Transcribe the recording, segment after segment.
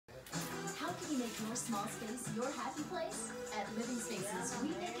make your small space your happy place? At Living Spaces,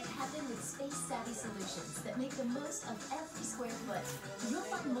 we make it happen with space-savvy solutions that make the most of every square foot. You'll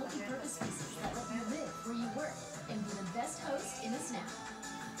find multi-purpose pieces that let you live where you work and be the best host in a snap.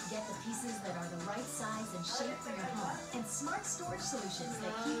 Get the pieces that are the right size and shape for your home, and smart storage solutions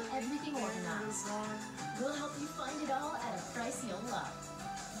that keep everything organized. We'll help you find it all at a price you'll love.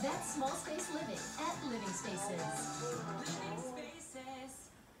 That's small space living at Living Spaces. Living Spaces.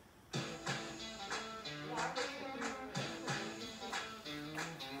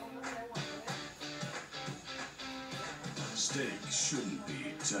 Steak shouldn't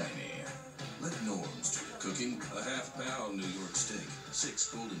be tiny. Let norms do your cooking. A half-pound New York steak,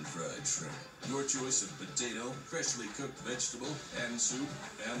 6 golden fried shrimp. Your choice of potato, freshly cooked vegetable, and soup,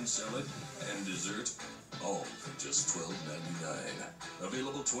 and salad, and dessert. All for just $12.99.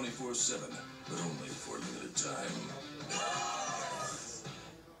 Available 24/7, but only for a limited time.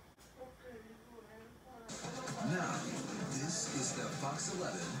 Now, this is the Fox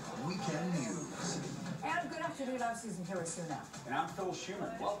 11 Weekend News. And good afternoon, I'm Susan Hirasuna. And I'm Phil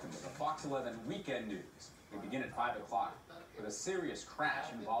Shuman. Welcome to the Fox 11 Weekend News. We begin at 5 o'clock with a serious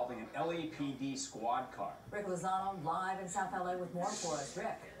crash involving an LAPD squad car. Rick Lozano live in South LA with more for us.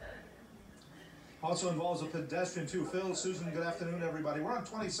 Rick. Also involves a pedestrian too. Phil, Susan, good afternoon, everybody. We're on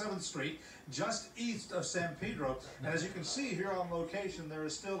 27th Street, just east of San Pedro. And as you can see here on location, there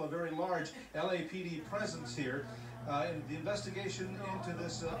is still a very large LAPD presence here. And the investigation into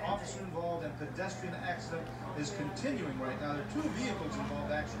this officer-involved and pedestrian accident is continuing right now. There are 2 vehicles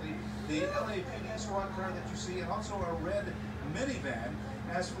involved, actually. The LAPD squad car that you see, and also a red minivan.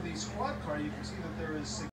 As for the squad car, you can see that there is